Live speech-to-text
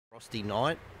Frosty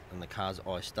night and the car's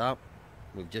iced up.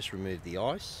 We've just removed the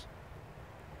ice.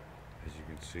 As you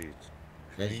can see, it's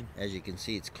As, clean. as you can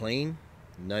see, it's clean.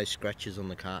 No scratches on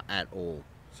the car at all.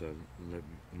 So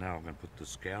now I'm going to put the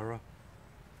scourer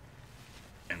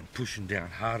and pushing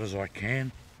down hard as I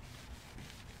can.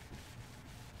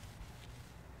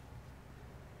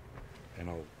 And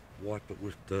I'll wipe it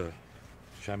with the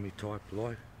chamois type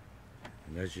light.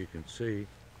 And as you can see,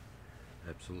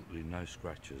 absolutely no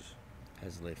scratches.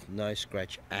 Has left no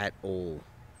scratch at all.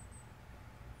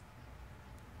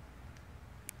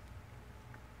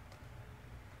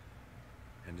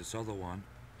 And this other one,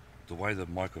 the way the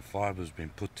microfiber's been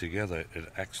put together,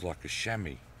 it acts like a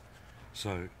chamois.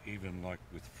 So even like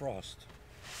with frost,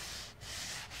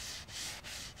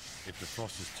 if the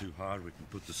frost is too hard, we can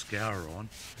put the scourer on,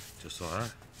 just like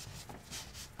that.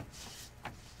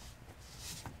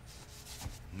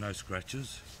 No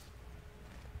scratches.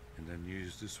 And then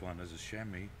use this one as a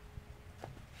chamois,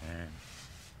 and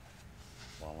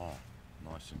voila,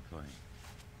 nice and clean.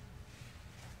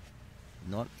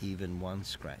 Not even one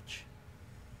scratch.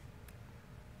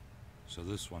 So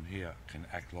this one here can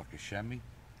act like a chamois.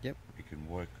 Yep. It can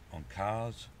work on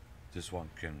cars. This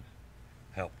one can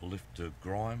help lift the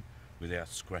grime without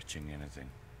scratching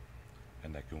anything.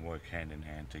 And they can work hand in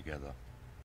hand together.